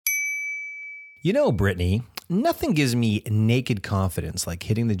You know, Brittany, nothing gives me naked confidence like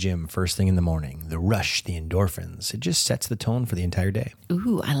hitting the gym first thing in the morning. The rush, the endorphins, it just sets the tone for the entire day.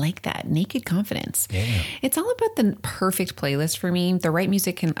 Ooh, I like that. Naked confidence. Yeah. It's all about the perfect playlist for me. The right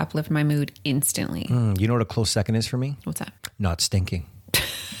music can uplift my mood instantly. You know what a close second is for me? What's that? Not stinking.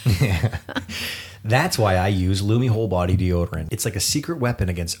 That's why I use Lumi Whole Body Deodorant. It's like a secret weapon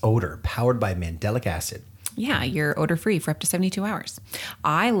against odor, powered by mandelic acid. Yeah, you're odor-free for up to 72 hours.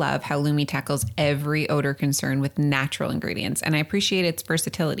 I love how Lumi tackles every odor concern with natural ingredients, and I appreciate its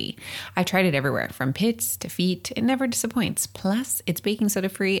versatility. I've tried it everywhere, from pits to feet. It never disappoints. Plus, it's baking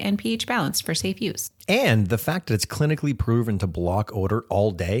soda-free and pH balanced for safe use. And the fact that it's clinically proven to block odor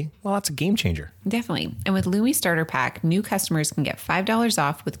all day, well, that's a game changer. Definitely. And with Lumi Starter Pack, new customers can get $5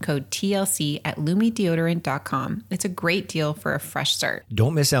 off with code TLC at LumiDeodorant.com. It's a great deal for a fresh start.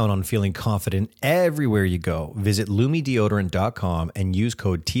 Don't miss out on feeling confident everywhere you go. Visit LumiDeodorant.com and use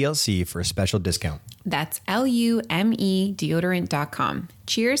code TLC for a special discount. That's LUME deodorant.com.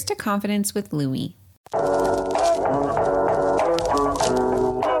 Cheers to confidence with Lumi.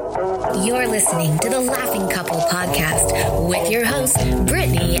 You're listening to the Laughing Couple podcast with your hosts,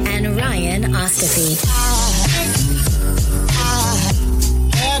 Brittany and Ryan Ostafy.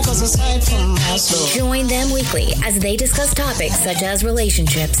 Join them weekly as they discuss topics such as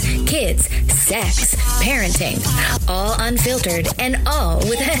relationships, kids, sex, parenting, all unfiltered and all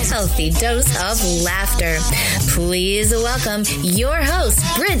with a healthy dose of laughter. Please welcome your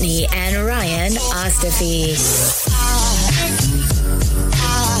hosts, Brittany and Ryan Ostafy.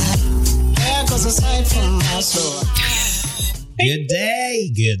 Good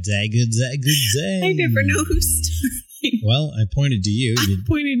day, good day, good day, good day. I never know who's starting. Well, I pointed to you. I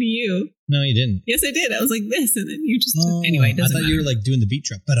pointed to you. No, you didn't. Yes, I did. I was like this, and then you just... Oh, anyway, it doesn't I thought matter. you were like doing the beat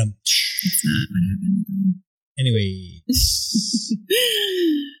drop, but It's not what happened. anyway.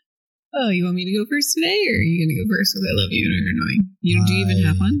 Oh, you want me to go first today, or are you going to go first because I love you and you're annoying? Do you even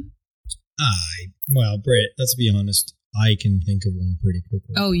have one? Well, Britt, let's be honest. I can think of one pretty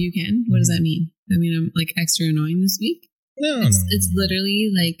quickly. Oh, you can? What does that mean? I mean, I'm like extra annoying this week? No, It's literally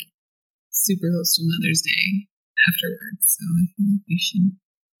like super close to Mother's Day afterwards, so I feel like we should...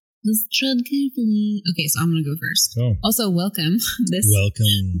 Let's tread carefully. Okay, so I'm going to go first. Go. Also, welcome.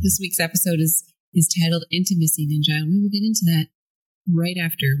 Welcome. This week's episode is titled Intimacy Ninja, and we will get into that right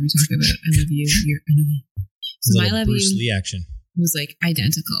after we talk about I love you, you're annoying. So my love Bruce you Lee action. was like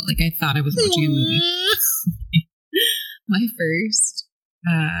identical. Like I thought I was watching a movie. My first,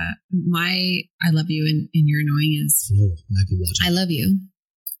 my I love you and you're annoying is Oh, might be watching. I love you,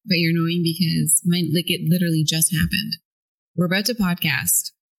 but you're annoying because it literally just happened. We're about to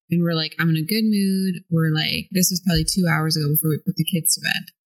podcast and we're like, I'm in a good mood. We're like, this was probably 2 hours ago before we put the kids to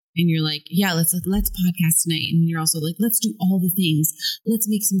bed. And you're like, yeah, let's podcast tonight. And you're also like, let's do all the things. Let's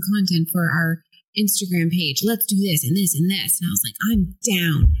make some content for our Instagram page. Let's do this and this and this. And I was like, I'm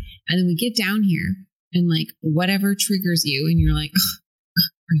down. And then we get down here and like whatever triggers you and you're like,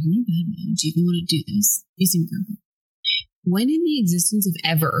 are you in a bad mood? Do you even want to do this? You seem grumpy. When in the existence of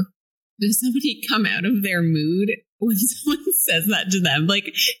ever does somebody come out of their mood when someone says that to them? Like,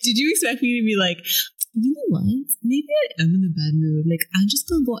 did you expect me to be like, you know what? Maybe I am in a bad mood. Like, I'm just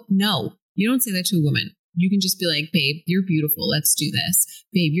going to go. No, you don't say that to a woman. You can just be like, babe, you're beautiful. Let's do this.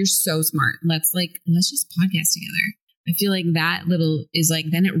 Babe, you're so smart. Let's just podcast together. I feel like that little is like,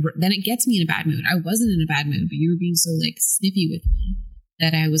 then it gets me in a bad mood. I wasn't in a bad mood, but you were being so like snippy with me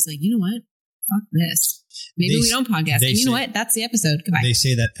that I was like, you know what? Fuck this. Maybe we don't podcast. And you know what? That's the episode. Goodbye. They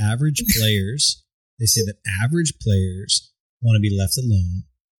say that average players want to be left alone.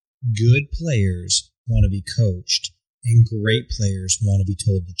 Good players want to be coached, and great players want to be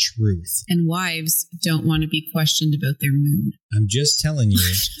told the truth. And wives don't want to be questioned about their mood. I'm just telling you.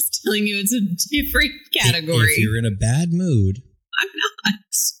 Just telling you it's a different category. If you're in a bad mood, I'm not.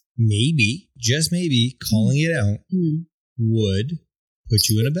 maybe, just maybe, calling it out would put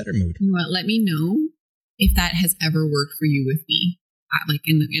you in a better mood. You know what? Let me know if that has ever worked for you with me, like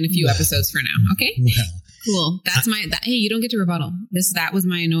in a few episodes for now. Okay. Well, cool. That's hey, you don't get to rebuttal. That was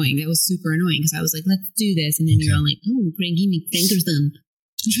my annoying. It was super annoying because I was like, let's do this. And then you're all like, oh, cranky McFingers then.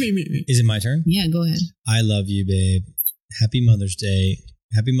 Is it my turn? Yeah, go ahead. I love you, babe. Happy Mother's Day.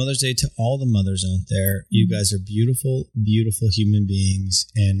 Happy Mother's Day to all the mothers out there. You guys are beautiful, beautiful human beings,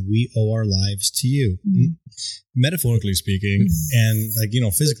 and we owe our lives to you. Metaphorically speaking, and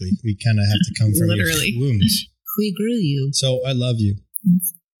physically, we kind of have to come from Literally. your wombs. We grew you. So I love you.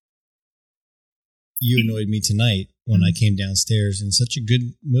 You annoyed me tonight when I came downstairs in such a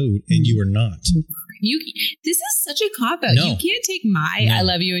good mood, and you were not. This is such a cop-out. No. You can't take my I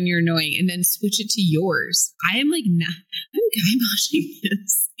love you and you're annoying and then switch it to yours. I am like, I'm kiboshing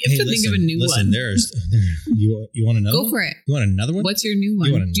this. You have to think of a new one. You want another one? Go for it. You want another one? What's your new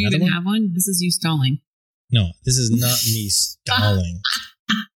one? Do you even have one? This is you stalling. No, this is not me stalling.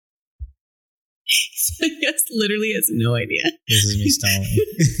 So yes, literally has no idea. This is me stalling.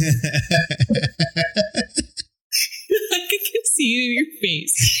 I can see it in your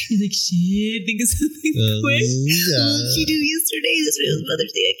face. You're like, shit, think of something quick. What did you do yesterday? This was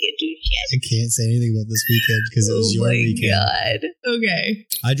Mother's Day. I can't do shit. I can't say anything about this weekend because it was your weekend. Oh my God. Okay.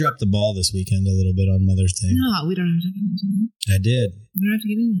 I dropped the ball this weekend a little bit on Mother's Day. No, we don't have to get into that. I did. We don't have to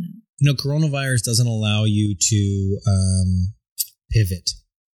get into that. You know, coronavirus doesn't allow you to pivot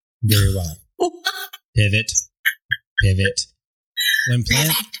very well. Pivot.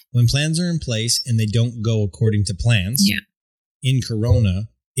 When plans are in place and they don't go according to plans, in Corona,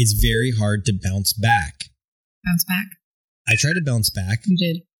 it's very hard to bounce back. Bounce back? I tried to bounce back. You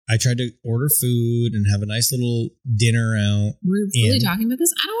did. I tried to order food and have a nice little dinner out. We're really talking about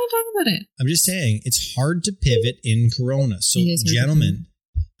this? I don't want to talk about it. I'm just saying, it's hard to pivot in Corona. So, gentlemen,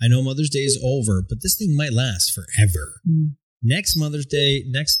 I know Mother's Day is over, but this thing might last forever. Mm. Next Mother's Day,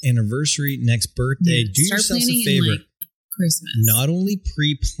 next anniversary, next birthday, do yourself a favor. Christmas. Not only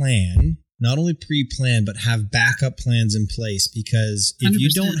pre-plan, but have backup plans in place, because if 100%.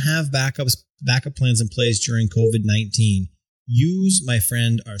 You don't have backup plans in place during COVID-19, use, my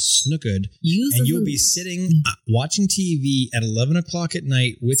friend, our snooked, and you'll be sitting watching TV at 11 o'clock at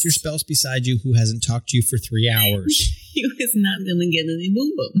night with your spouse beside you who hasn't talked to you for 3 hours. You is not going to get any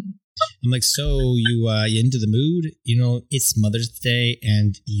boom boom. I'm like, so you into the mood? You know, it's Mother's Day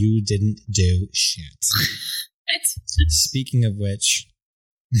and you didn't do shit. Speaking of which.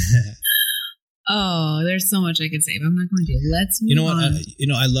 Oh, there's so much I could say, but I'm not going to. Let's move on. You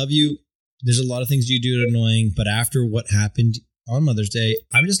know what? I love you. There's a lot of things you do that are annoying, but after what happened on Mother's Day,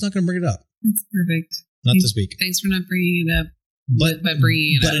 I'm just not going to bring it up. That's perfect. Not this week. Thanks for not bringing it up. But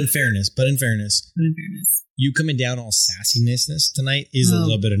bringing it up. In fairness, you coming down all sassiness tonight is a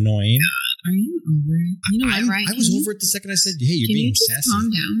little bit annoying. God, are you over it? You know what, right? I was over it the second I said, hey, you're being sassy.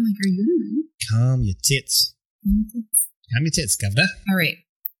 Calm down. Like, are you? Calm your tits. Calm your tits, governor. All right.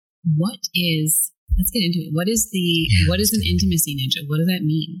 Let's get into it. What is an intimacy ninja? What does that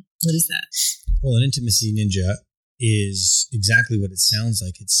mean? What is that? Well, an intimacy ninja is exactly what it sounds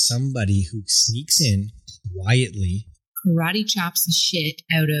like. It's somebody who sneaks in quietly, karate chops the shit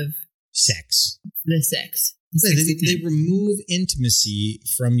out of sex. They remove intimacy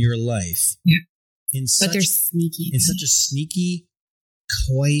from your life. Yeah. But they're sneaky. In such a sneaky,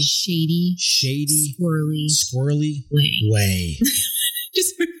 coy, shady, squirrely way.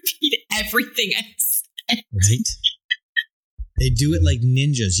 Just repeat everything I said. Right? They do it like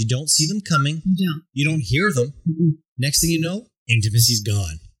ninjas. You don't see them coming. You don't hear them. Mm-mm. Next thing you know, intimacy's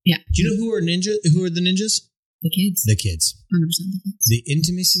gone. Yeah. Do you know who are the ninjas? The kids. 100% the kids. The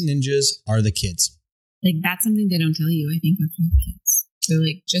intimacy ninjas are the kids. Like, that's something they don't tell you, I think, after you have kids. So,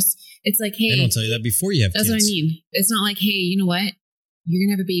 like, it's like, hey. They don't tell you that before you have kids. That's what I mean. It's not like, hey, you know what? You're going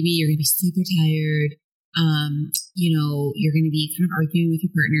to have a baby. You're going to be super tired. You're going to be kind of arguing with your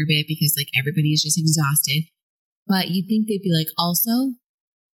partner a bit because, like, everybody is just exhausted. But you'd think they'd be like, also,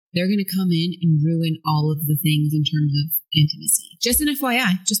 they're going to come in and ruin all of the things in terms of intimacy. Just an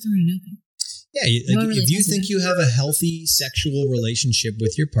FYI. Just throwing it out there. Yeah, if you think you have a healthy sexual relationship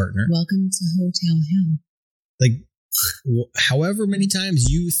with your partner, welcome to Hotel Hell. Like, however many times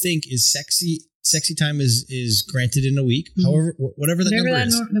you think is sexy time is granted in a week. Mm-hmm. However, whatever that number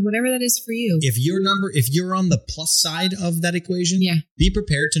is, whatever that is for you. If you're on the plus side of that equation, be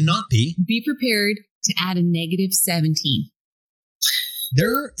prepared to not be. Be prepared to add a negative 17.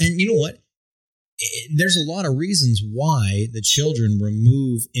 And you know what? There's a lot of reasons why the children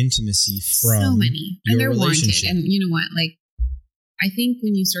remove intimacy from so many, and they're wanted. And you know what? Like, I think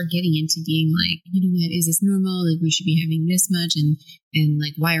when you start getting into being like, you know what, is this normal? Like, we should be having this much, and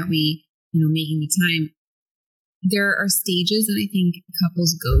like, why aren't we, making the time? There are stages that I think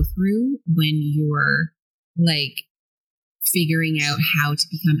couples go through when you're like figuring out how to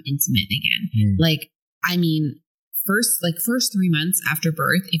become intimate again. Like, I mean, first 3 months after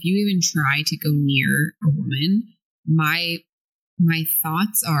birth, if you even try to go near a woman, my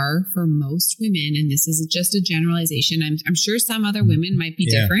thoughts are, for most women, and this is just a generalization, I'm sure some other women might be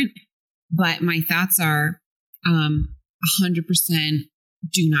different, but my thoughts are 100%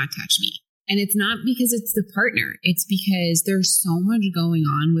 do not touch me. And it's not because it's the partner. It's because there's so much going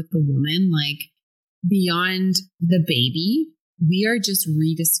on with the woman, like beyond the baby. We are just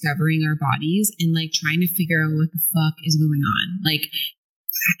rediscovering our bodies and like trying to figure out what the fuck is going on. Like,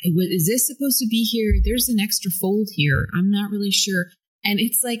 is this supposed to be here? There's an extra fold here. I'm not really sure. And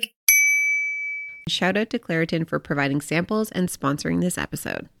it's like, Shout out to Claritin for providing samples and sponsoring this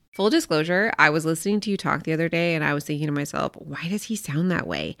episode. Full disclosure, I was listening to you talk the other day and I was thinking to myself, why does he sound that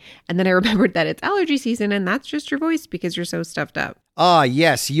way? And then I remembered that it's allergy season and that's just your voice because you're so stuffed up. Ah,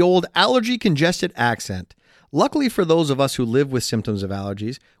 yes, the old allergy congested accent. Luckily for those of us who live with symptoms of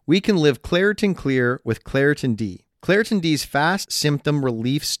allergies, we can live Claritin Clear with Claritin D. Claritin D's fast symptom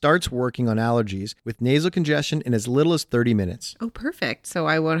relief starts working on allergies with nasal congestion in as little as 30 minutes. Oh, perfect. So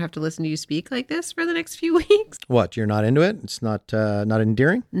I won't have to listen to you speak like this for the next few weeks? What, you're not into it? It's not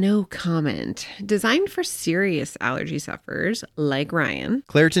endearing? No comment. Designed for serious allergy sufferers like Ryan.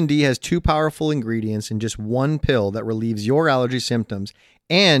 Claritin D has 2 powerful ingredients in just 1 pill that relieves your allergy symptoms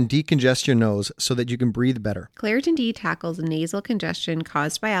and decongest your nose so that you can breathe better. Claritin D tackles nasal congestion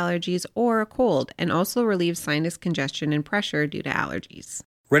caused by allergies or a cold and also relieves sinus congestion and pressure due to allergies.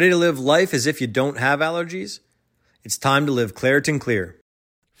 Ready to live life as if you don't have allergies? It's time to live Claritin Clear.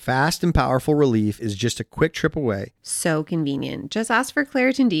 Fast and powerful relief is just a quick trip away. So convenient. Just ask for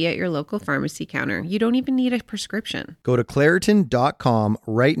Claritin D at your local pharmacy counter. You don't even need a prescription. Go to Claritin.com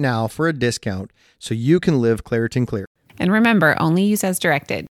right now for a discount so you can live Claritin Clear. And remember, only use as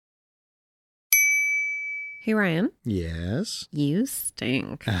directed. Hey, Ryan. Yes? You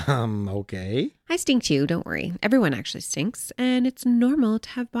stink. Okay. I stink too, don't worry. Everyone actually stinks, and it's normal to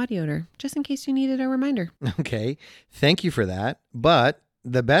have body odor, just in case you needed a reminder. Okay. Thank you for that. But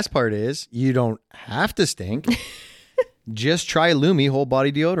the best part is you don't have to stink. Just try Lumi whole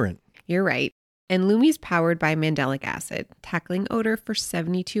body deodorant. You're right. And Lumi's powered by mandelic acid, tackling odor for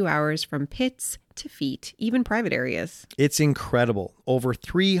 72 hours from pits to feet, even private areas. It's incredible. Over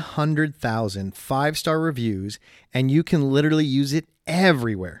 300,000 5-star reviews, and you can literally use it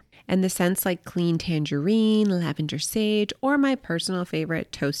everywhere. And the scents like clean tangerine, lavender sage, or my personal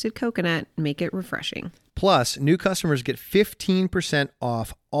favorite, toasted coconut, make it refreshing. Plus, new customers get 15%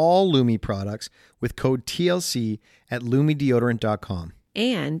 off all Lumi products with code TLC at lumideodorant.com.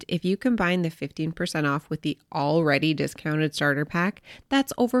 And if you combine the 15% off with the already discounted starter pack,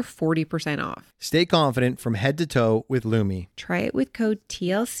 that's over 40% off. Stay confident from head to toe with Lumi. Try it with code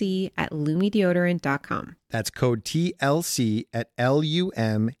TLC at lumideodorant.com. That's code TLC at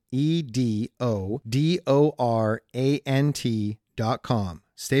LUMEDODORANT.com.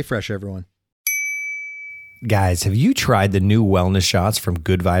 Stay fresh, everyone. Guys, have you tried the new wellness shots from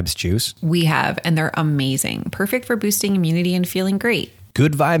Good Vibes Juice? We have, and they're amazing. Perfect for boosting immunity and feeling great.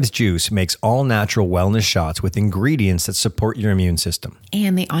 Good Vibes Juice makes all-natural wellness shots with ingredients that support your immune system.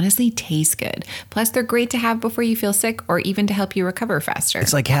 And they honestly taste good. Plus, they're great to have before you feel sick or even to help you recover faster.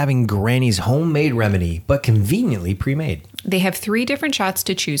 It's like having Granny's homemade remedy, but conveniently pre-made. They have 3 different shots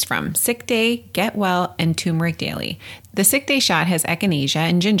to choose from: Sick Day, Get Well, and Turmeric Daily. The Sick Day shot has echinacea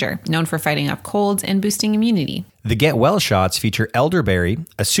and ginger, known for fighting off colds and boosting immunity. The Get Well shots feature elderberry,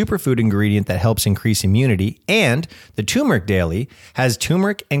 a superfood ingredient that helps increase immunity, and the Turmeric Daily has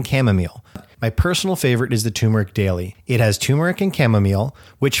turmeric and chamomile. My personal favorite is the Turmeric Daily. It has turmeric and chamomile,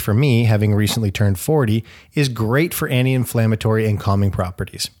 which for me, having recently turned 40, is great for anti-inflammatory and calming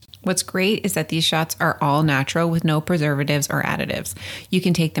properties. What's great is that these shots are all natural with no preservatives or additives. You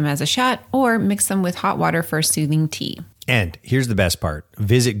can take them as a shot or mix them with hot water for a soothing tea. And here's the best part.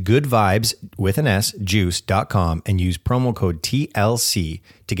 Visit goodvibes with an S, juice.com and use promo code TLC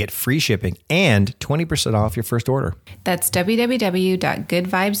to get free shipping and 20% off your first order. That's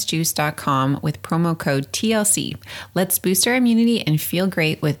www.goodvibesjuice.com with promo code TLC. Let's boost our immunity and feel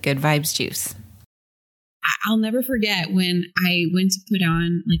great with Good Vibes Juice. I'll never forget when I went to put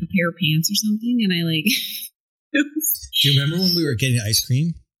on like a pair of pants or something, and I like. Do you remember when we were getting ice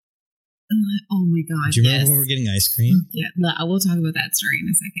cream? Oh my God! Do you remember when we were getting ice cream? Yeah, we'll talk about that story in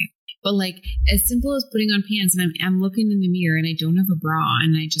a second. But like, as simple as putting on pants, and I'm looking in the mirror, and I don't have a bra,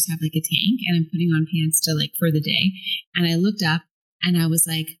 and I just have like a tank, and I'm putting on pants to like for the day, and I looked up, and I was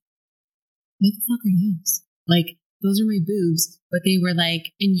like, "What the fuck are those?" Like, those are my boobs, but they were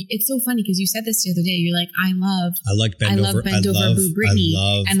like, and it's so funny because you said this the other day. You're like, I love bend over boob Britney,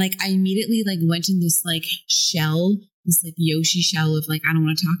 and like I immediately like went in this like shell, this like Yoshi shell of like I don't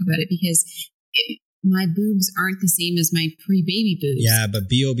want to talk about it because my boobs aren't the same as my pre-baby boobs. Yeah, but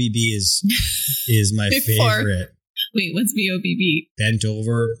BOBB is my favorite. Wait, what's BOBB? Bent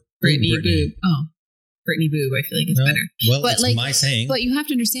over Britney boob. Oh. Britney boob, I feel like it's better. Well, but it's like, my saying. But you have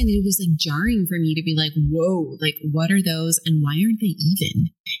to understand that it was like jarring for me to be like, whoa, like what are those and why aren't they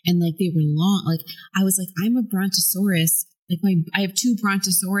even? And like they were long. Like I was like, I'm a brontosaurus. Like I have 2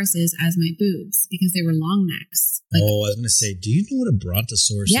 brontosauruses as my boobs because they were long necks. Like, I was going to say, do you know what a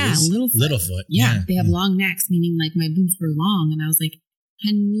brontosaurus is? Yeah, Littlefoot. Littlefoot. Yeah, they have long necks, meaning like my boobs were long. And I was like,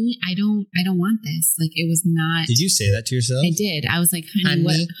 honey, I don't want this. Like, it was not. Did you say that to yourself? I did. I was like,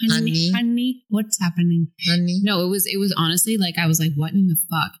 honey, what's happening? Honey. No, it was honestly like, I was like, what in the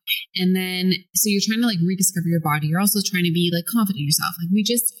fuck? And then, so you're trying to like rediscover your body. You're also trying to be like confident in yourself. Like, we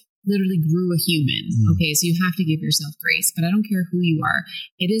just literally grew a human. Okay. So you have to give yourself grace, but I don't care who you are.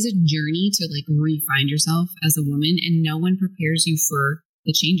 It is a journey to like re-find yourself as a woman, and no one prepares you for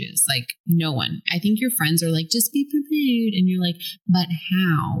the changes. Like, no one. I think your friends are like, just be prepared. And you're like, but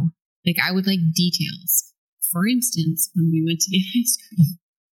how? Like, I would like details. For instance, when we went to get ice cream,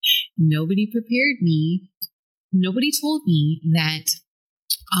 nobody prepared me. Nobody told me that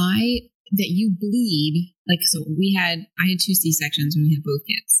you bleed. Like, so I had 2 C-sections when we had both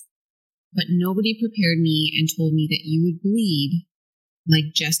kids, but nobody prepared me and told me that you would bleed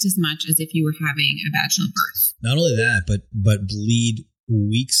like just as much as if you were having a vaginal birth. Not only that, but bleed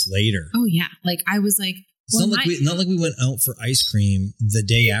weeks later. Oh yeah. Like, I was like, it's not like we went out for ice cream the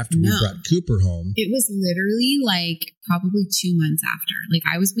day after we brought Cooper home. It was literally like probably 2 months after. Like,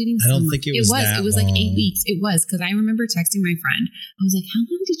 I was bleeding. I don't think it was that It was long. like 8 weeks. It was, because I remember texting my friend. I was like, how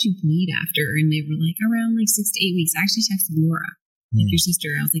long did you bleed after? And they were like, around like 6 to 8 weeks. I actually texted Laura, like your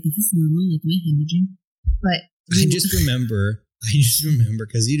sister. I was like, is this normal? Like, am I hemorrhaging? But I just remember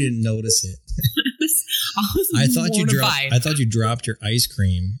because you didn't notice it. I thought you dropped your ice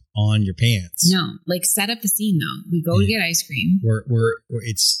cream on your pants. No, like, set up the scene though. We go to get ice cream.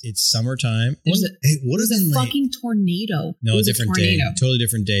 It's summertime. What is a it? Fucking tornado. No, a different day. Totally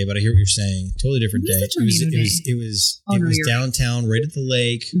different day. But I hear what you're saying. Totally different day. It was downtown, right at the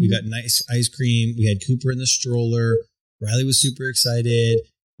lake. Mm-hmm. We got nice ice cream. We had Cooper in the stroller. Riley was super excited.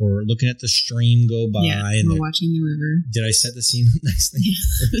 We're looking at the stream go by. Yeah, and we're watching the river. Did I set the scene up nicely?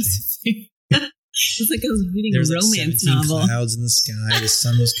 Yeah. It's like I was reading a romance novel. Clouds in the sky. The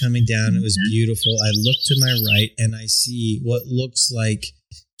sun was coming down. It was beautiful. I look to my right and I see what looks like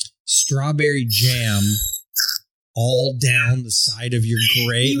strawberry jam all down the side of your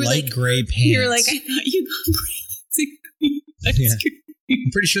light gray pants. You were like, I thought you got ice cream.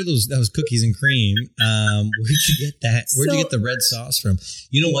 I'm pretty sure that was cookies and cream. Where'd you get that? Where'd you get the red sauce from?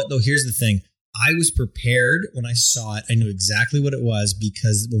 You know what, though? Here's the thing. I was prepared when I saw it. I knew exactly what it was,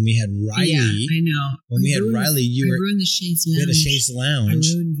 because when we had Riley, I know. When we had Riley, I ruined the Chaise Lounge. We had a Chaise Lounge.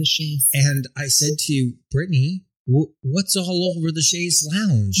 I ruined the Chaise. And I said to you, Brittany, what's all over the Chaise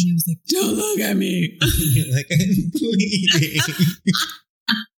Lounge? And I was like, don't look at me. You're like, I'm bleeding.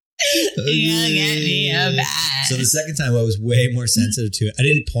 So the second time I was way more sensitive to it. I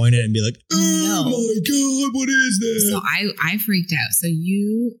didn't point it and be like, oh my God, what is this? So I freaked out. So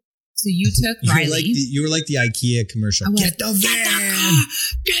you took Riley. You were like the IKEA commercial. Get the van.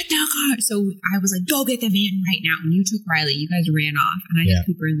 Get the car. So I was like, go get the van right now. And you took Riley. You guys ran off. And I had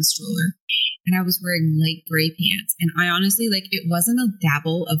Cooper in the stroller. And I was wearing light gray pants. And I honestly, like, it wasn't a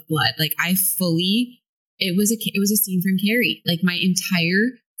dabble of blood. Like, it was a scene from Carrie. Like, my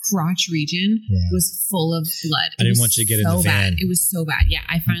entire crotch region was full of blood. I didn't want you to get in the van. It was so bad. Yeah.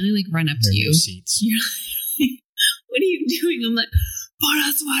 I finally like run up to you. Seats. You're like, what are you doing? I'm like, put a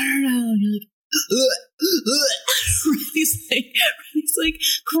sweater down. You're like, Riley's like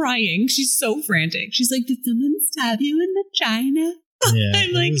crying. She's so frantic. She's like, did someone stab you in the vagina? Yeah,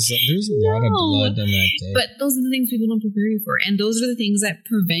 I'm like, there's a lot of blood on that day. But those are the things people don't prepare you for. And those are the things that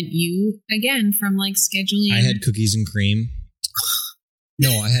prevent you, again, from like scheduling. I had cookies and cream. No,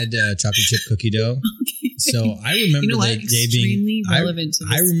 I had chocolate chip cookie dough. Okay. So I remember the day being relevant to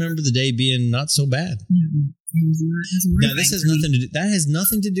this. I remember the day being not so bad. Now this has nothing to do. That has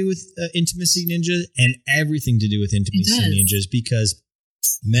nothing to do with Intimacy Ninja, and everything to do with Intimacy Ninjas, because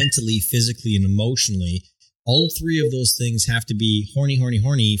mentally, physically, and emotionally, all 3 of those things have to be horny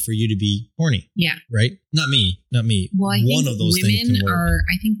for you to be horny. Yeah. Right? Not me. Well, One of those things can work.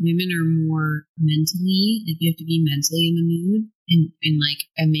 I think women are more mentally, like, you have to be mentally in the mood, and like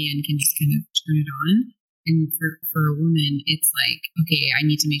a man can just kind of turn it on. And for a woman, it's like, okay, I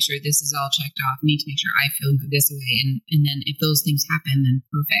need to make sure this is all checked off. I need to make sure I feel good this way. And then if those things happen, then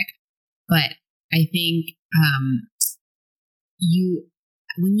perfect. But I think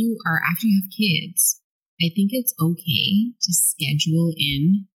when you are, after you have kids, I think it's okay to schedule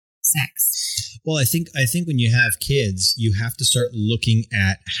in sex. Well, I think when you have kids, you have to start looking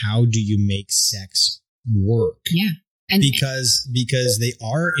at how do you make sex work. Yeah. Because they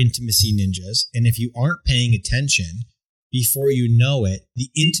are intimacy ninjas, and if you aren't paying attention, before you know it, the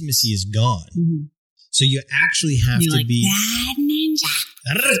intimacy is gone. Mm-hmm. So you actually have to be bad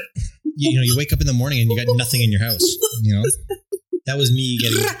ninja. You wake up in the morning and you got nothing in your house. That was me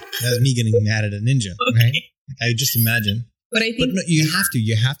getting mad at a ninja. Okay. Right? I just imagine. But I think no, you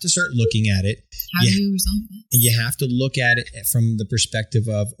have to start looking at it. How do you resolve it? You have to look at it from the perspective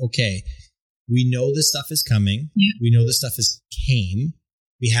of, okay, we know this stuff is coming. Yeah. We know this stuff came.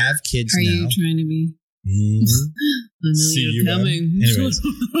 We have kids Are now. you trying to be? I know See you coming. Anyways,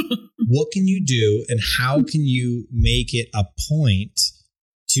 what can you do and how can you make it a point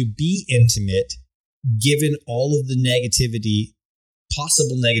to be intimate given all of the negativity,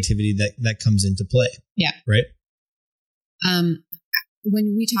 possible negativity that comes into play? Yeah. Right?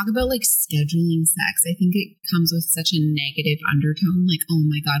 When we talk about like scheduling sex, I think it comes with such a negative undertone. Like, oh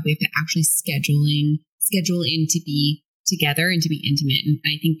my God, we have to actually schedule in to be together and to be intimate. And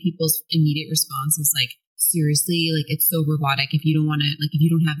I think people's immediate response is like, seriously, like it's so robotic. If you don't want to, like, if you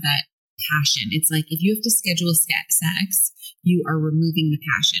don't have that passion, it's like if you have to schedule sex, you are removing the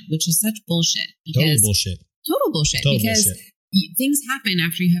passion, which is such bullshit. Total bullshit. Because things happen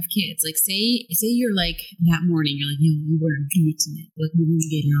after you have kids. Like say you're like that morning, you're like, no, we want to do it tonight. Like we're going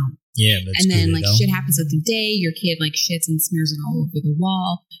to get it on. Yeah, and then like shit happens with the day. Your kid like shits and smears it all over the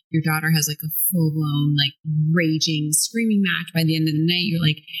wall. Your daughter has like a full blown like raging screaming match. By the end of the night, you're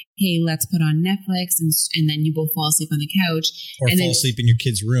like, hey, let's put on Netflix, and then you both fall asleep on the couch or and fall asleep in your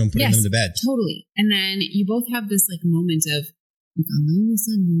kid's room, putting them to bed. Totally. And then you both have this like moment of, like, I know we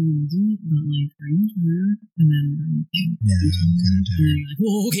said we were going to do it, but like, are you tired? And then I'm like, yeah, I'm kind of tired. And then you're like,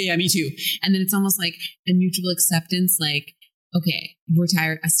 well, okay, yeah, me too. And then it's almost like a mutual acceptance, like, okay, we're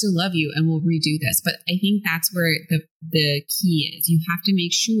tired. I still love you, and we'll redo this. But I think that's where the key is. You have to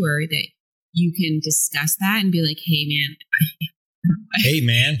make sure that you can discuss that and be like, hey, man. Hey,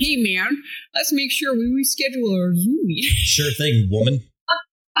 man, let's make sure we reschedule our Zoom meeting. Sure thing, woman.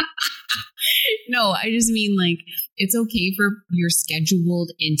 No, I just mean like it's okay for your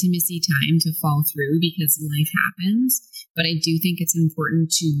scheduled intimacy time to fall through because life happens. But I do think it's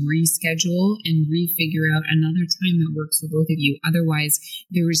important to reschedule and refigure out another time that works for both of you. Otherwise,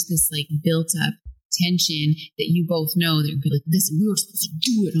 there was this like built up tension that you both know that would be like, this, we were supposed to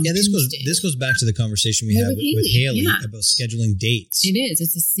do it on Tuesday. This goes back to the conversation we had with Haley about scheduling dates. It is.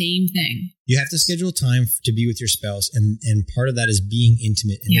 It's the same thing. You have to schedule time to be with your spouse, and part of that is being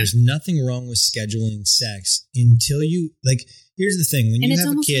intimate. And there's nothing wrong with scheduling sex until you, like, here's the thing. When you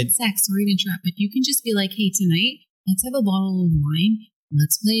have a kid. Like sex, sorry to interrupt, but you can just be like, hey, tonight, let's have a bottle of wine.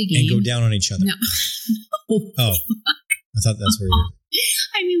 Let's play a game. And go down on each other. No. Oh, I thought that's where you're.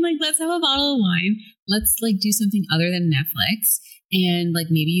 I mean, like, let's have a bottle of wine. Let's like do something other than Netflix, and like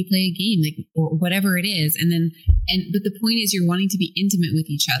maybe you play a game, like or whatever it is, but the point is you're wanting to be intimate with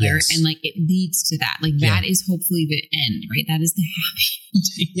each other, and like it leads to that. Like that is hopefully the end, right? That is the happy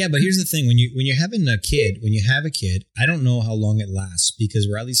ending. Yeah, but here's the thing: when you're having a kid, I don't know how long it lasts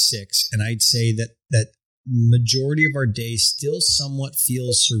because Riley's 6, and I'd say that majority of our day still somewhat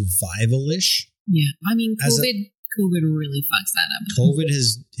feels survival-ish. Yeah, I mean, COVID really fucks that up. COVID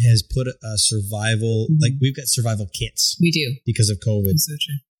has put a survival, like we've got survival kits. We do. Because of COVID. That's so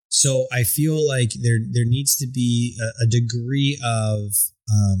true. So I feel like there needs to be a degree of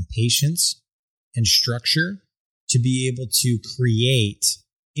patience and structure to be able to create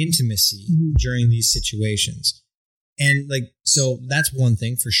intimacy during these situations. And like, so that's one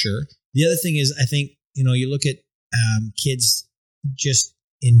thing for sure. The other thing is, I think, you look at kids just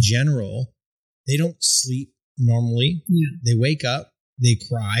in general, they don't sleep normally. They wake up, they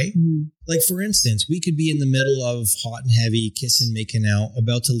cry. Like, for instance, we could be in the middle of hot and heavy, kissing, making out,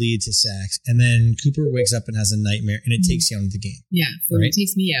 about to lead to sex, and then Cooper wakes up and has a nightmare, and it takes you out of the game. Yeah, right? It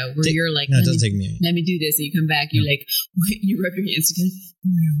takes me out, where you're like, no, it doesn't take me out. Let me do this, and you come back, you're like, you rub your hands together.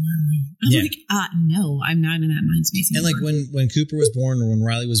 I'm like, no, I'm not in that mind space anymore. And like when Cooper was born, or when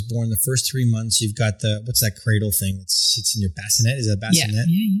Riley was born, the first 3 months, you've got what's that cradle thing that sits in your bassinet? Is that a bassinet?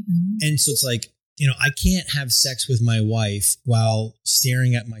 Yeah. And so it's like, I can't have sex with my wife while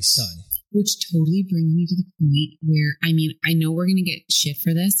staring at my son. Which totally brings me to the point where, I mean, I know we're going to get shit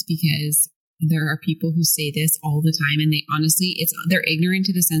for this because there are people who say this all the time, and they honestly, they're ignorant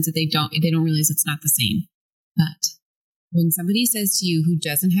to the sense that they don't realize it's not the same. But when somebody says to you who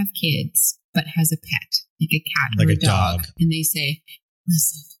doesn't have kids but has a pet, like a cat or a dog, and they say,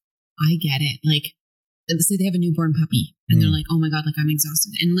 listen, I get it. Like, let's say they have a newborn puppy and they're like, oh my God, like I'm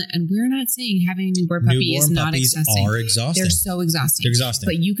exhausted. And we're not saying having a newborn puppy is not exhausting. Are exhausting. They're so exhausting. They're exhausting.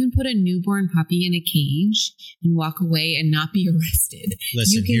 But you can put a newborn puppy in a cage and walk away and not be arrested.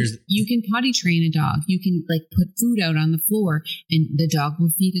 Listen, you can potty train a dog. You can like put food out on the floor and the dog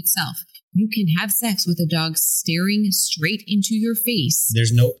will feed itself. You can have sex with a dog staring straight into your face.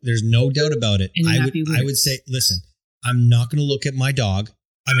 There's no doubt about it. And I would say, listen, I'm not going to look at my dog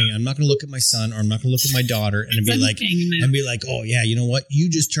I mean, I'm not going to look at my son or I'm not going to look at my daughter and be like, oh yeah, you know what? You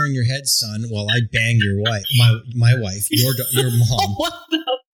just turn your head, son, while I bang your wife, my wife, your mom.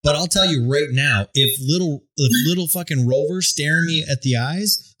 But I'll tell you right now, if little fucking Rover's staring me at the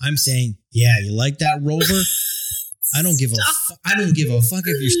eyes, I'm saying, yeah, you like that, Rover? I don't give a fuck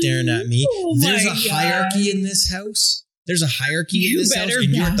if you're staring at me. There's a hierarchy in this house. There's a hierarchy in this house,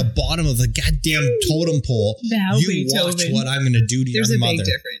 and you're at the bottom of the goddamn totem pole. You watch what I'm going to do to your mother. There's a big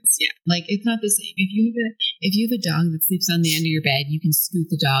difference, yeah. Like, it's not the same. If you have a dog that sleeps on the end of your bed, you can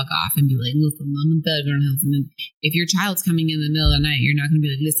scoot the dog off and be like, listen, I'm in bed, going to help him. If your child's coming in the middle of the night, you're not going to be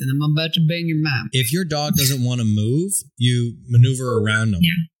like, listen, I'm about to bang your mom. If your dog doesn't want to move, you maneuver around them.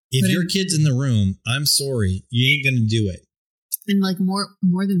 Yeah. If your kid's in the room, I'm sorry, you ain't going to do it. And like more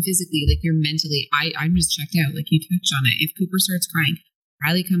than physically, like you're mentally, I'm just checked out. Like you touched on it. If Cooper starts crying,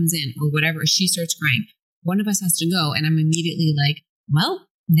 Riley comes in or whatever, she starts crying, one of us has to go. And I'm immediately like, well,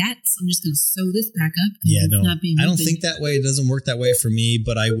 I'm just going to sew this back up. Yeah, no, I don't think that way. It doesn't work that way for me.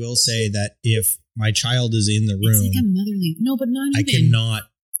 But I will say that if my child is in the room, it's like a motherly, no, but not I even. cannot.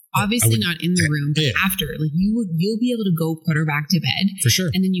 Obviously not in the room, but after, like you'll be able to go put her back to bed for sure,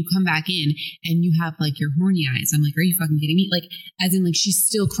 and then you come back in and you have like your horny eyes. I'm like, are you fucking kidding me? Like, as in, like she's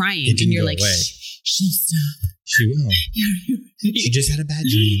still crying, and you're like, she'll stop. She will. She just had a bad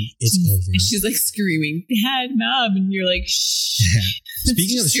dream. It's over. And she's like screaming, Dad, Mom, and you're like, shh.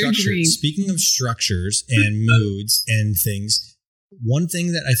 Speaking of structures and moods and things, one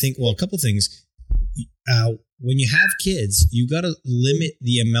thing that I think, well, a couple things. When you have kids, you got to limit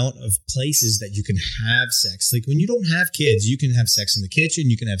the amount of places that you can have sex. Like when you don't have kids, you can have sex in the kitchen,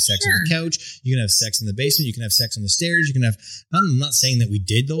 you can have sex on the couch, you can have sex in the basement, you can have sex on the stairs, you can have. I'm not saying that we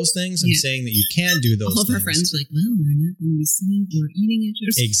did those things. I'm saying that you can do those. All of things. our friends were like, "Well, we're not going to be sleeping, we're eating it."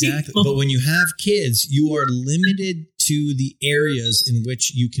 Exactly, but when you have kids, you are limited to the areas in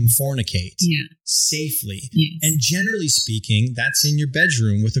which you can fornicate safely. Yes. And generally speaking, that's in your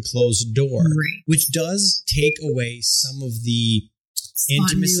bedroom with a closed door, which does take away some of the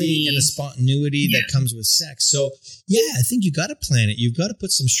intimacy and the spontaneity that comes with sex. So, yeah, I think you got to plan it. You've got to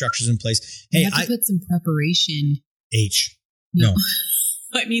put some structures in place. Hey, you have to put some preparation. No.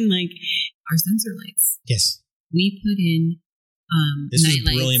 I mean, like our sensor lights. Yes. We put in this was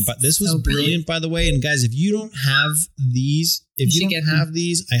brilliant, but this was brilliant, by the way. And guys, if you don't have these,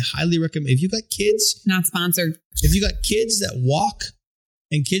 I highly recommend. If you got kids, not sponsored. If you got kids that walk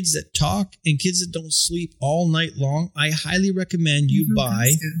and kids that talk and kids that don't sleep all night long, I highly recommend you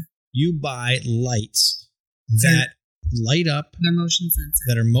buy lights that light up,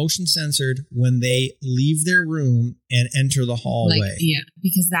 that are motion censored when they leave their room and enter the hallway.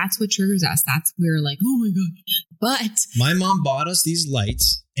 Because that's what triggers us. That's where we're like, oh my God. But my mom bought us these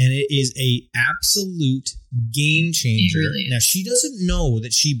lights, and it is a absolute game changer. It really is. Now, she doesn't know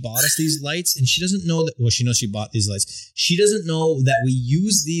that she bought us these lights, and she doesn't know that, well, she knows she bought these lights. She doesn't know that we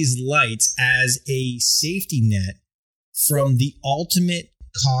use these lights as a safety net from the ultimate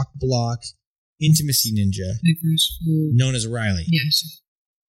cock block intimacy ninja known as Riley. Yeah, sure.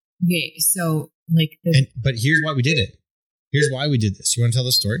 Okay, so but here's why we did it. Here's why we did this. You want to tell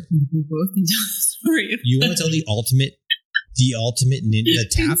the story? We both can tell the story. You want to tell the ultimate ninja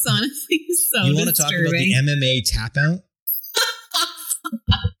tap? It's honestly so You want to talk about the MMA tap out?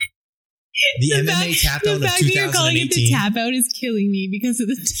 The MMA tap out of 2018. You're calling it the tap out is killing me because of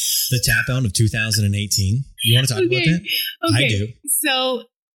the tap out of 2018. You want to talk about that? Okay. I do. So.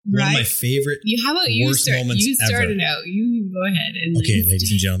 One of my favorite worst moments You started ever. Out. You go ahead. Okay,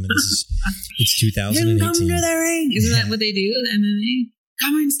 ladies and gentlemen, it's 2018. Come to the ring. Isn't that what they do? MMA?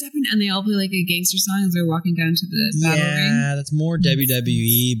 Come on, step in. And they all play like a gangster song as they're walking down to the battle ring. Yeah, that's more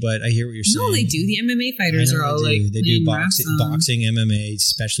WWE, but I hear what you're saying. No, they do. The MMA fighters are all they do boxing, MMA,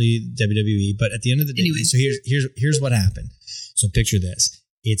 especially WWE. But at the end of the day, so here's what happened. So picture this.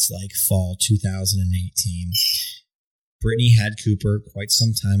 It's like fall 2018. Brittany had Cooper quite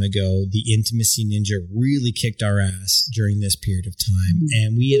some time ago. The Intimacy Ninja really kicked our ass during this period of time.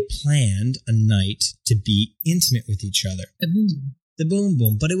 And we had planned a night to be intimate with each other. The boom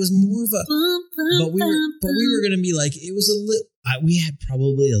boom. But it was more of a... But we were going to be like... It was a little... We had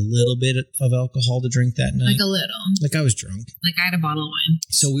probably a little bit of alcohol to drink that night. Like a little. Like I was drunk. Like I had a bottle of wine.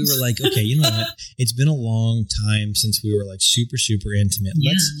 So we were like, okay, you know what? It's been a long time since we were like super, super intimate.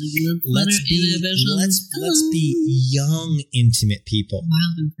 Yeah, let's be young, intimate people.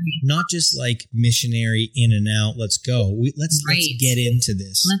 Wild and free. Not just like missionary in and out. Let's go. Let's get into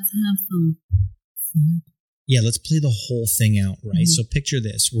this. Let's have some. Yeah, let's play the whole thing out, right? So picture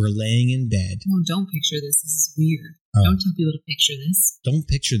this. We're laying in bed. Well, don't picture this. This is weird. Oh. Don't tell people to picture this. Don't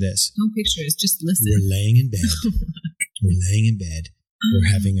picture this. Don't picture this. Just listen. We're laying in bed. We're laying in bed. We're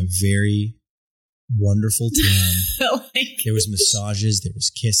having a very wonderful time. Like, There was massages, there was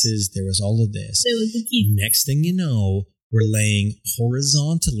kisses, there was all of this. there was a key. Next thing you know, we're laying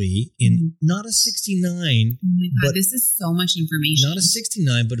horizontally in not a 69, Oh my God, but this is so much information. not a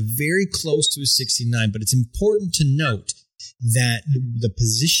 69, but very close to a 69. But it's important to note that the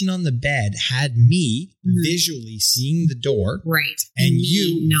position on the bed had me visually seeing the door, Right. and Me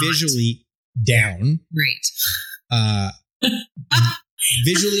you not. visually down. Right.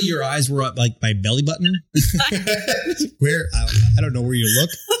 Visually, your eyes were up like my belly button. Where I don't know where you look.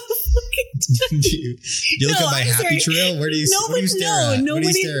 do you look No, at my I'm happy sorry. trail? Where do you No, what do you stare at? What do you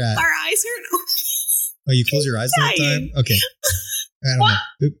nobody. stare at? Our eyes hurt. Oh, you close your eyes the whole time? Okay. I don't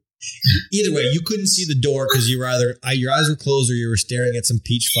know. Either way, you couldn't see the door because you were either your eyes were closed or you were staring at some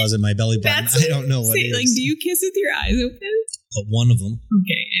peach fuzz in my belly button. I don't know what it is. Like, do you kiss with your eyes open? But one of them.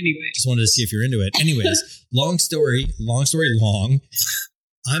 Okay. Anyway. Just wanted to see if you're into it. Anyways, long story long.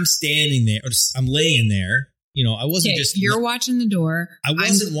 I'm standing there, or I'm laying there. You know, I wasn't just. You're watching the door. I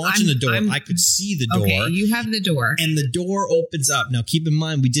wasn't watching the door. I could see the door. Okay, you have the door. And the door opens up. Now, keep in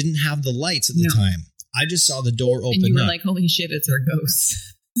mind, we didn't have the lights at the time. I just saw the door open up. And you were like, holy shit, it's our ghost.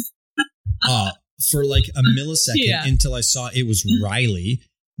 For like a millisecond until I saw it was Riley.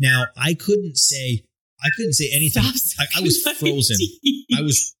 Now, I couldn't say anything. I was frozen. I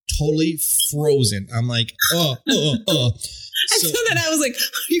was totally frozen. I'm like, And so then I was like,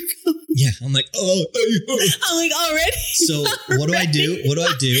 are you coming? Yeah, I'm like, I'm like, already? So what do I do? Hold on, I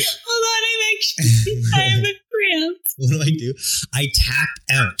have a cramp. What do I do? I tap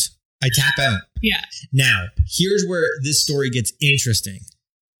out. Yeah. Now, here's where this story gets interesting.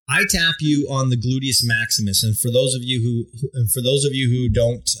 I tap you on the gluteus maximus, and for those of you who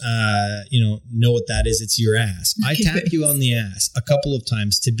don't, know what that is, it's your ass. I tap you on the ass a couple of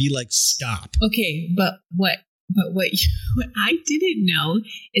times to be like, stop. Okay, but what I didn't know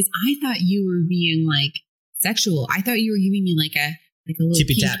is I thought you were being like sexual. I thought you were giving me like a little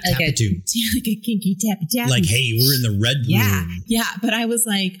tippy tap, like tap-a-too. like a kinky tappy tap. Like, hey, we're in the red room. Yeah. But I was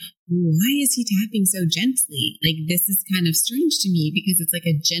like, why is he tapping so gently? Like, this is kind of strange to me because it's like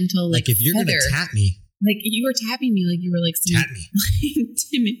a gentle, like if you're feather. gonna tap me, like you were tapping me, like you were like some tap me, like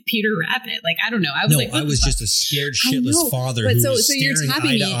timid Peter Rabbit. Like, I don't know. I was just a scared shitless father who was staring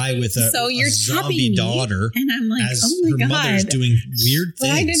eye to eye with a zombie daughter, and I'm like, as oh my her God, mother's doing weird things.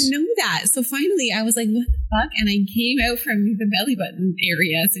 But I didn't know that. So finally, I was like, what the fuck? And I came out from the belly button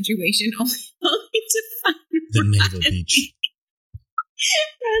area situation only to find the navel beach.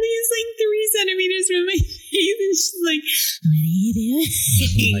 Ronnie is like 3 centimeters from my face, and she's like, "What are you doing?"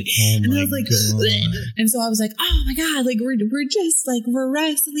 Like, oh and my I was like, God. Bleh. And so I was like, "Oh my God!" Like we're just like we're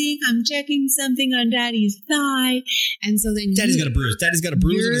wrestling. I'm checking something on Daddy's thigh, and so then Daddy's got a bruise. Daddy's got a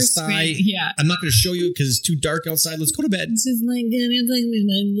bruise on his thigh. Yeah, I'm not going to show you because it's too dark outside. Let's go to bed. it's just like Daddy's like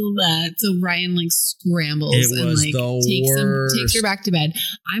that. So Ryan like scrambles It and was like the takes her back to bed.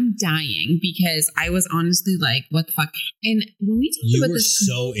 I'm dying because I was honestly like, "What the fuck?" And when we talked You about were this,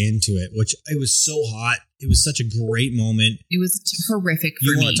 so into it, which it was so hot. It was such a great moment. it was horrific for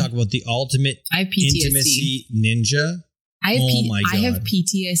You me. want to talk about the ultimate I have PTSD. intimacy ninja? I have my I have God.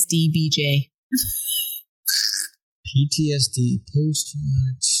 PTSD, BJ. PTSD,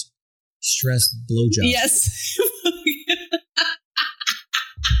 post-traumatic stress blowjob. Yes.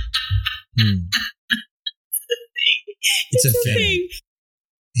 It's a thing.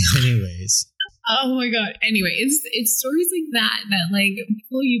 Anyways. Oh my God. Anyway, it's stories like that like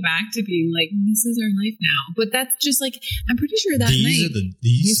pull you back to being like, this is our life now. But that's just like, I'm pretty sure that These night. are the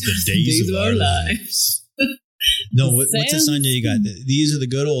days of our lives. No, what's the sign you got? These are the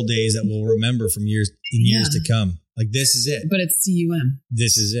good old days that we'll remember from years to come. Like, this is it. But it's CUM.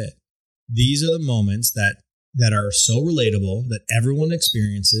 This is it. These are the moments that are so relatable, that everyone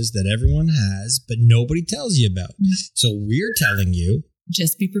experiences, that everyone has, but nobody tells you about. So we're telling you.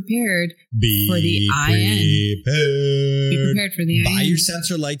 Just be prepared For the IN. Be prepared for the IN. Buy your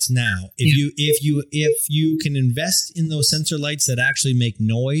sensor lights now. If you can invest in those sensor lights that actually make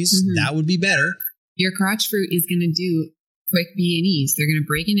noise, that would be better. Your crotch fruit is going to do quick B&Es. They're going to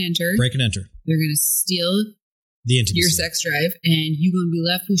break and enter. They're going to steal the intimacy. Your sex drive, and you're going to be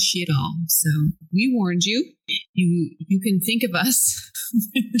left with shit all. So we warned you. You can think of us.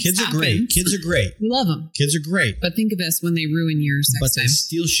 Kids are great. Kids are great. We love them. Kids are great. But think of us when they ruin your sex But time. they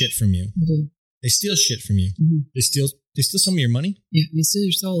steal shit from you. Mm-hmm. They steal shit from you. Mm-hmm. They steal some of your money. Yeah, they steal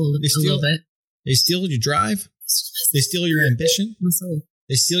your soul a little bit. They steal your drive. They steal your ambition. My soul.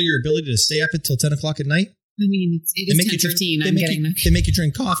 They steal your ability to stay up until 10 o'clock at night. I mean, it is 10:15. I'm getting that. They make you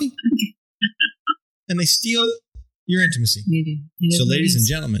drink coffee. And they steal your intimacy. They do. So, ladies and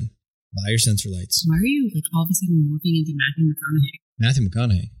gentlemen, buy your sensor lights. Why are you like all of a sudden morphing into Matthew McConaughey? Matthew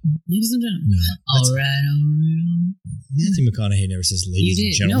McConaughey. Ladies and gentlemen. No, All right. Matthew McConaughey never says You ladies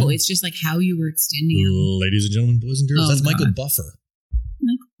and did. gentlemen. No, it's just like how you were extending it. Ladies and gentlemen, boys and girls. Oh, That's God. Michael Buffer.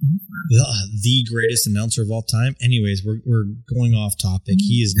 The greatest announcer of all time. Anyways, we're going off topic.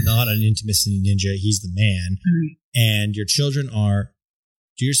 He is not an intimacy ninja. He's the man. Right. And your children are,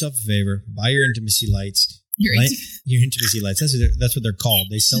 do yourself a favor, buy your intimacy lights. Your Your intimacy lights. That's what they're called.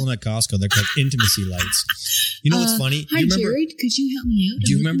 They sell them at Costco. They're called intimacy lights. You know what's funny? Hi, Jared. Could you help me out?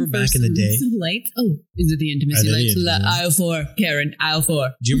 Do you remember back in the day? Some lights? Oh, is it the intimacy Are they lights? the intimacy Aisle 4. Karen, aisle 4.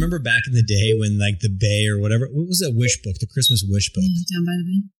 Do you remember back in the day when like the Bay or whatever, what was that wish book? The Christmas wish book. Down by the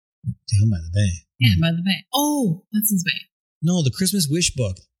bay? Down by the Bay. Yeah, by the bay. Oh, that's his bay. No, the Christmas wish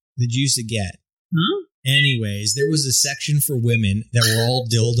book that you used to get. Huh? Anyways, there was a section for women that were all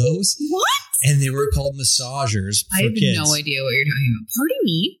dildos. What? And they were called massagers for I have kids. no idea what you're talking about. Pardon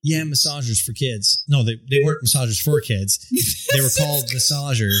me? Yeah, massagers for kids. No, they weren't massagers for kids. They were called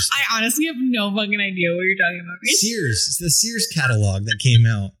massagers. I honestly have no fucking idea what you're talking about. Sears. It's the Sears catalog that came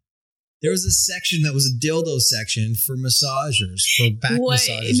out. There was a section that was a dildo section for massagers, for back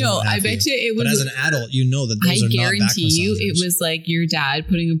massagers. No, I bet you it was. But as an adult, you know that those I are not back guarantee you massagers. it was like your dad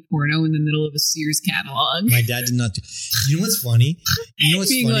putting a porno in the middle of a Sears catalog. My dad did not do. You know what's funny? You know what's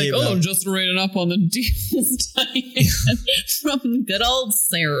Being funny like, about? just rated up on the deals from good old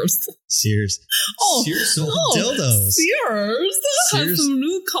Sears. Sears. Oh, Sears sold dildos. Sears has Sears. some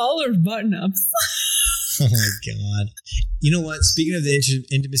new collar button-ups. Oh my God. You know what? Speaking of the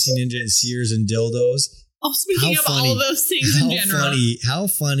Intimacy Ninja and Sears and dildos. Oh, speaking of all those things in general. How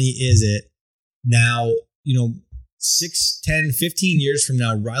funny is it now, 6, 10, 15 years from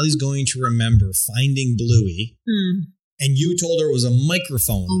now, Riley's going to remember finding Bluey. And you told her it was a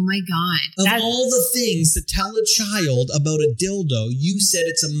microphone. Oh my God. Of all the things to tell a child about a dildo, you said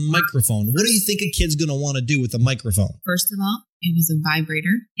it's a microphone. What do you think a kid's going to want to do with a microphone? First of all, it was a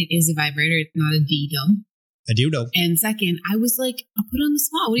vibrator. It is a vibrator. It's not a dildo. A dildo. And second, I was like, I'll put it on the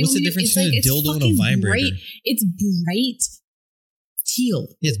spot. What's the difference between a dildo and a vibrator? It's bright teal.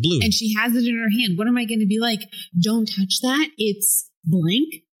 It's blue. And she has it in her hand. What am I going to be like? Don't touch that. It's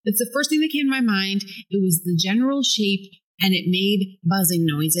blank. That's the first thing that came to my mind. It was the general shape and it made buzzing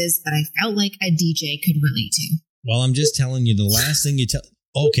noises that I felt like a DJ could relate to. Well, I'm just telling you, the last thing you tell.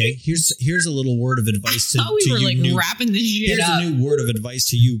 Okay, here's a little word of advice to we were you. like wrapping this shit up. Here's a new word of advice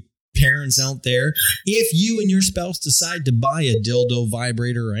to you parents out there. If you and your spouse decide to buy a dildo,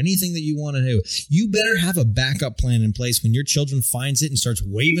 vibrator, or anything that you want to do, you better have a backup plan in place when your children finds it and starts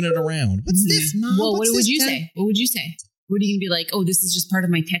waving it around. What's this, Mom? Well, what would you say? What would you say? What are you going to be like? Oh, this is just part of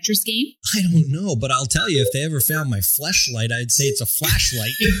my Tetris game? I don't know, but I'll tell you, if they ever found my fleshlight, I'd say it's a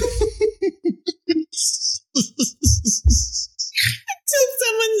flashlight. So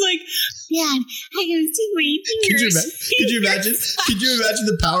someone's like, Dad, I can see my fingers. Could you imagine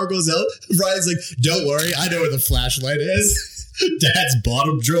the power goes out? Ryan's like, don't worry, I know where the flashlight is. Dad's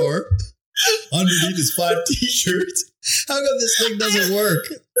bottom drawer. Underneath his 5 t-shirts. How come this thing doesn't work?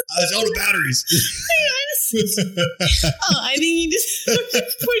 It's out of batteries. I think you just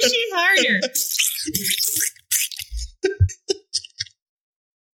push it harder.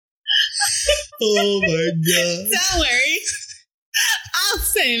 Oh my God. Don't worry. I'll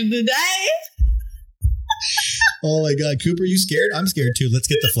save the day. Oh my God. Cooper, you scared? I'm scared too. Let's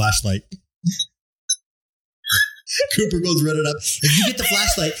get the flashlight. Cooper goes running up. If you get the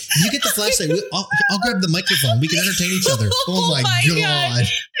flashlight, I'll grab the microphone. We can entertain each other. Oh my God.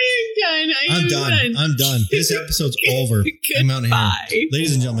 I'm done. This episode's over. I'm out of here.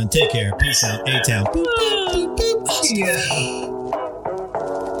 Ladies and gentlemen, take care. Peace out. A-Town. Boop, boop, boop, boop. Yeah.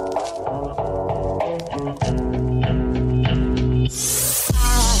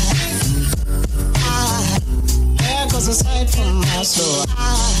 There goes a sight from my soul.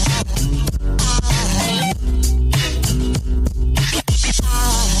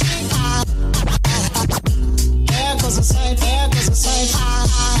 There goes a sight.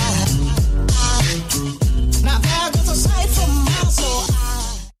 Now there goes a sight from my soul.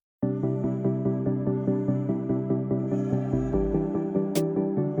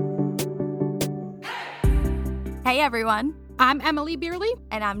 Hey everyone, I'm Emily Beerley,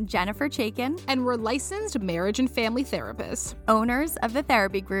 and I'm Jennifer Chaikin, and we're licensed marriage and family therapists, owners of the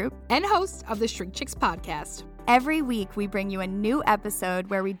Therapy Group, and hosts of the Shrink Chicks podcast. Every week, we bring you a new episode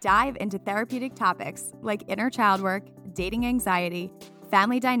where we dive into therapeutic topics like inner child work, dating anxiety,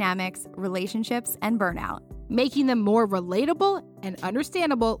 family dynamics, relationships, and burnout, making them more relatable and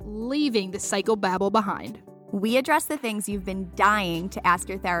understandable, leaving the psychobabble behind. We address the things you've been dying to ask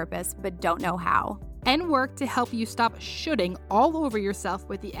your therapist but don't know how, and work to help you stop shoulding all over yourself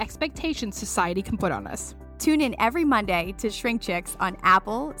with the expectations society can put on us. Tune in every Monday to Shrink Chicks on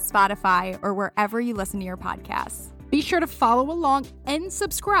Apple, Spotify, or wherever you listen to your podcasts. Be sure to follow along and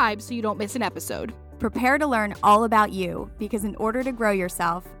subscribe so you don't miss an episode. Prepare to learn all about you, because in order to grow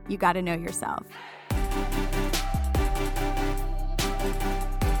yourself, you got to know yourself.